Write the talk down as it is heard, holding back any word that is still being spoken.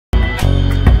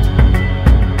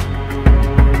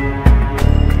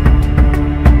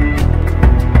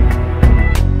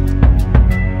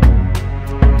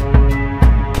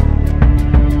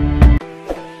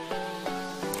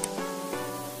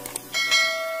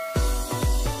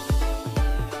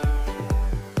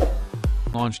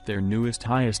launched their newest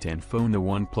highest-end phone, the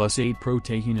OnePlus 8 Pro,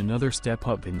 taking another step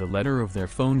up in the ladder of their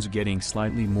phones, getting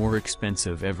slightly more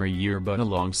expensive every year, but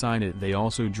alongside it they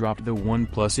also dropped the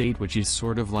OnePlus 8, which is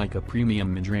sort of like a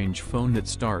premium mid-range phone that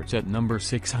starts at number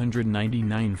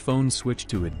 699. Phones switch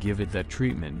to it, give it that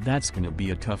treatment. That's gonna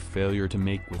be a tough failure to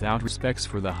make without respects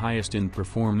for the highest in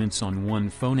performance on one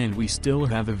phone, and we still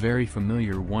have a very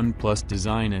familiar OnePlus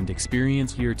design and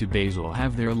experience here. To bezel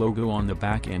have their logo on the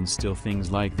back, and still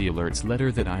things like the alerts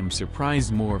letter that I'm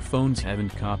surprised more phones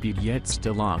haven't copied yet.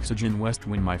 Still Oxygen West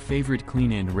Wind, my favorite,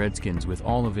 clean and Redskins with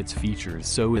all of its features,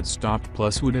 so it stopped.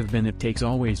 Plus would have been it takes,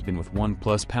 always been with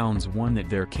OnePlus #1 that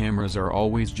their cameras are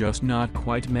always just not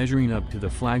quite measuring up to the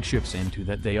flagships, and to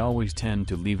that they always tend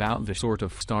to leave out the sort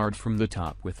of start from the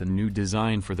top. With the new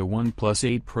design for the OnePlus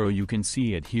 8 Pro, you can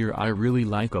see it here. I really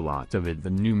like a lot of it. The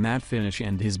new matte finish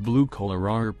and his blue color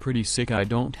are pretty sick. I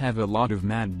don't have a lot of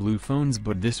matte blue phones,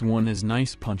 but this one is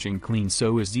nice, punching clean,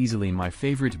 so is easily my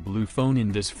favorite blue phone,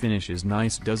 and this finish is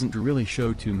nice, doesn't really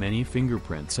show too many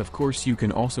fingerprints. Of course you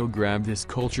can also grab this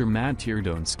Culture Matte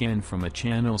Teardone Scan from a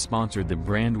channel sponsored the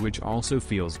brand, which also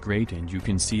feels great, and you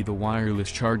can see the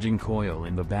wireless charging coil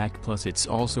in the back. Plus it's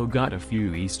also got a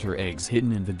few Easter eggs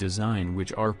hidden in the design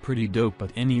which are pretty dope.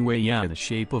 But anyway, yeah, the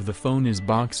shape of the phone is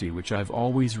boxy, which I've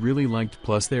always really liked.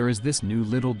 Plus there is this new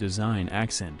little design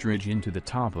accent ridge into the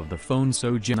top of the phone,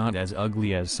 so not as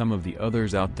ugly as some of the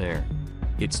others out there.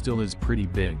 It still is pretty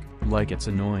big, like it's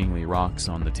annoyingly rocks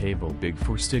on the table big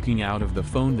for sticking out of the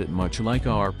phone that much. Like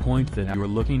our point that you're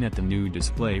looking at the new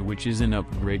display, which is an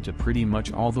upgrade to pretty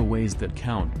much all the ways that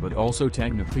count, but also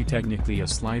technically a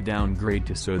slight downgrade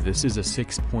to. So this is a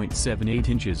 6.78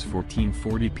 inches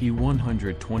 1440p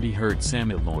 120Hz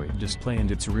AMOLED display,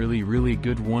 and it's really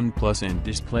good. OnePlus and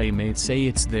DisplayMate say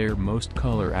it's their most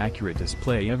color accurate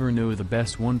display ever. No, the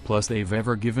best OnePlus they've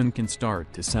ever given can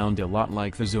start to sound a lot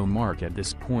like the Zomark at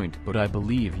this point, but I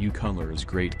believe colors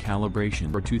great calibration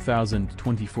for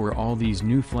 2024. All these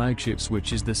new flagships,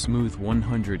 which is the smooth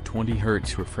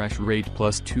 120Hz refresh rate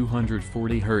plus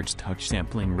 240Hz touch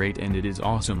sampling rate, and it is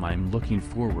awesome. I'm looking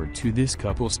forward to this.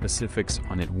 Couple specifics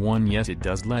on it. 1, yes, it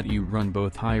does let you run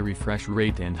both high refresh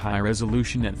rate and high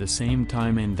resolution at the same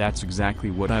time, and that's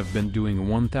exactly what I've been doing.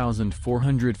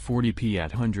 1440p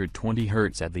at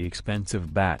 120Hz at the expense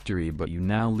of battery, but you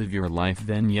now live your life.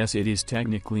 Then yes, it is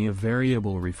technically a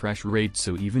variable refresh rate,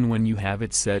 so even when you have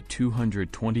it set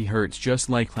 220Hz just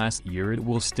like last year, it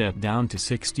will step down to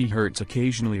 60Hz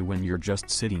occasionally when you're just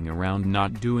sitting around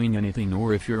not doing anything,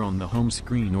 or if you're on the home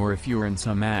screen, or if you're in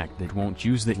some act that won't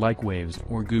use it like Waves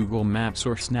or Google Maps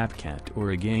or Snapchat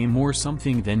or a game or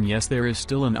something. Then yes, there is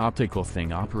still an optical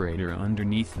thing operator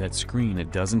underneath that screen.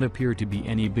 It doesn't appear to be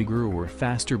any bigger or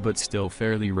faster, but still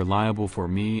fairly reliable for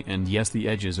me. And yes, the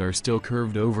edges are still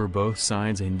curved over both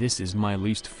sides, and this is my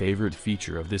least favorite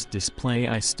feature of this display.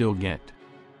 I still get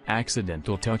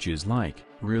accidental touches like,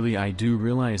 really, I do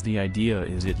realize the idea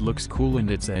is it looks cool and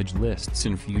it's edgeless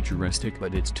and futuristic,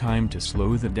 but it's time to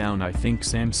slow that down. I think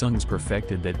Samsung's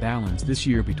perfected that balance this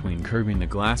year between curving the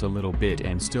glass a little bit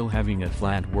and still having a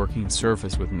flat working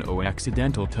surface with no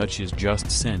accidental touches just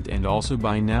sent. And also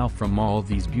by now, from all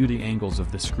these beauty angles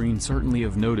of the screen, certainly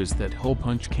have noticed that hole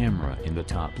punch camera in the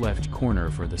top left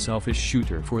corner for the selfish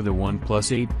shooter for the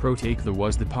OnePlus 8 Pro.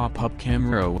 Was the pop-up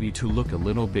camera to look a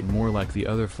little bit more like the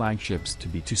other flagships,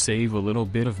 to save a little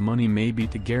bit of money, maybe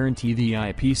to guarantee the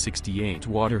IP68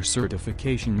 water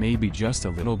certification, maybe just a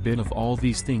little bit of all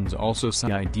these things. Also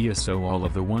some idea. So all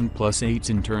of the OnePlus 8's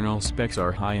internal specs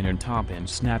are high-end top-end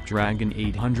Snapdragon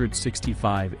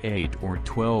 865 8 or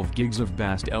 12 gigs of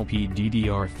fast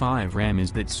LPDDR5 RAM.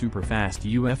 Is that super fast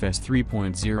UFS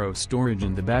 3.0 storage,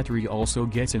 and the battery also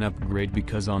gets an upgrade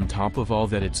because on top of all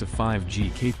that, it's a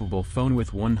 5G capable phone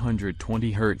with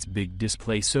 120Hz big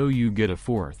display, so you get a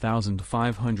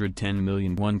 4510 million.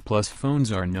 OnePlus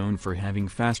phones are known for having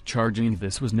fast charging.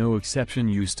 This was no exception.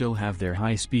 You still have their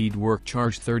high-speed work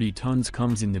charge. 30 tons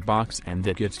comes in the box, and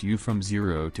that gets you from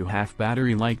 0 to half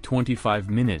battery like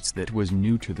 25 minutes. That was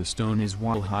new to the stone as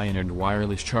well. High-end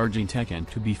wireless charging tech, and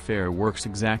to be fair, works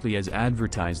exactly as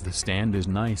advertised. The stand is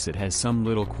nice. It has some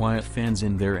little quiet fans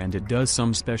in there, and it does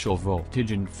some special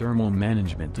voltage and thermal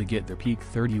management to get the peak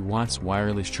 30 watts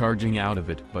wireless charging out of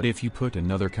it. But if you put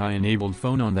another Qi-enabled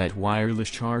phone on that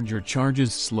wireless charger, charges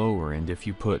slower, and if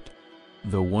you put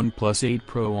the OnePlus 8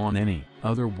 Pro on any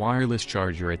other wireless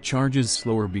charger, it charges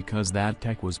slower because that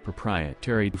tech was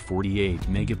proprietary. 48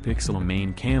 megapixel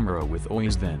main camera with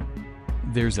OIS. Then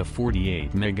there's a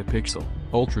 48 megapixel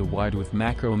ultra wide with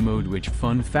macro mode, which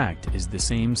fun fact is the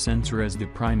same sensor as the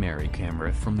primary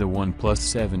camera from the OnePlus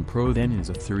 7 Pro. Then is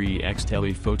a 3x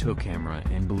telephoto camera,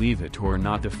 and believe it or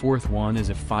not the fourth one is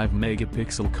a 5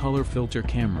 megapixel color filter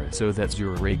camera, so that's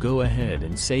your array. Go ahead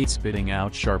and say spitting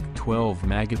out sharp 12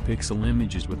 megapixel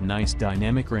images with nice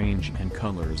dynamic range and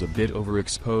colors a bit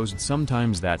overexposed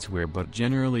sometimes, that's where, but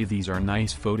generally these are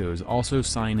nice photos. Also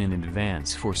sign in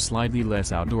advance for slightly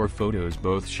less outdoor photos.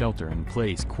 Both shelter in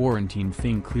place quarantine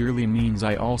thing clearly means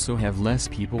I also have less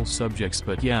people subjects,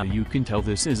 but yeah, you can tell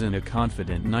this isn't a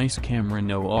confident nice camera.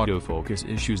 No autofocus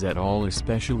issues at all,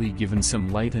 especially given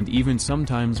some light, and even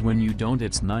sometimes when you don't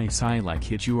it's nice I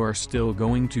like it. You are still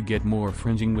going to get more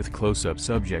fringing with close-up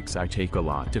subjects. I take a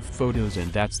lot of photos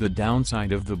and that's the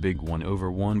downside of the big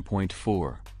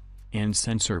 1/1.4 and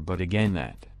sensor, but again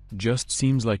that just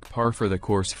seems like par for the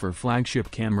course for flagship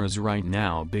cameras right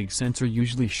now. Big sensor,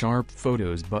 usually sharp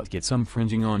photos, but get some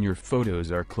fringing on your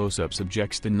photos or close-up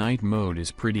subjects. The night mode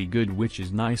is pretty good, which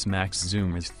is nice. Max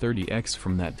zoom is 30x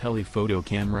from that telephoto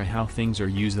camera. How things are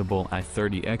usable at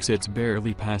 30x, it's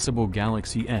barely passable.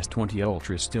 Galaxy S20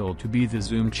 Ultra still to be the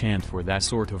zoom champ for that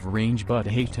sort of range, but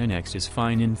hey, 10x is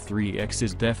fine and 3x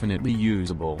is definitely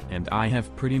usable, and I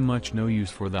have pretty much no use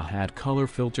for the hat color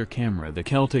filter camera. The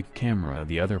Celtic camera,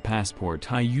 the other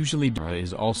passport I usually do,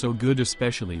 is also good,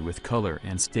 especially with color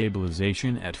and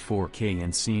stabilization at 4K,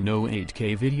 and see no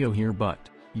 8K video here, but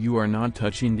you are not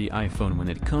touching the iPhone when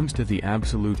it comes to the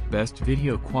absolute best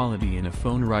video quality in a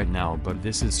phone right now, but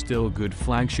this is still good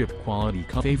flagship quality.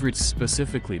 Favorites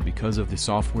specifically because of the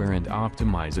software and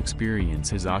optimized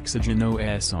experience is Oxygen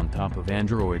OS on top of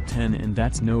Android 10, and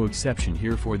that's no exception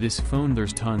here for this phone.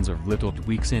 There's tons of little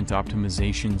tweaks and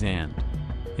optimizations and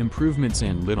improvements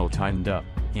and little tightened up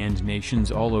and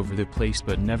nations all over the place,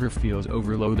 but never feels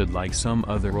overloaded like some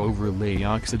other overlay.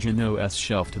 Oxygen OS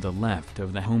shelf to the left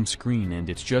of the home screen, and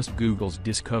it's just Google's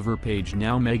Discover page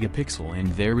now. Megapixel, and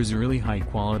there is really high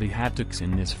quality haptics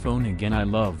in this phone. Again, I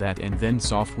love that. And then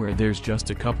software, there's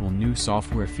just a couple new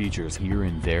software features here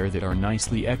and there that are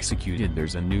nicely executed.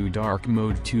 There's a new dark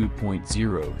mode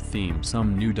 2.0 theme,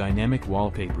 some new dynamic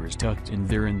wallpapers tucked in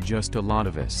there, and just a lot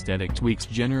of aesthetic tweaks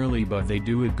generally, but they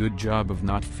do a good job of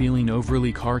not feeling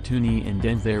overly cartoony. And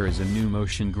then there is a new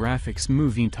motion graphics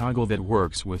movie toggle that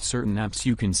works with certain apps.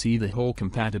 You can see the whole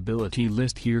compatibility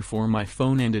list here for my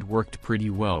phone, and it worked pretty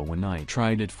well when I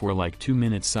tried it for like 2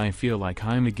 minutes. I feel like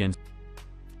I'm against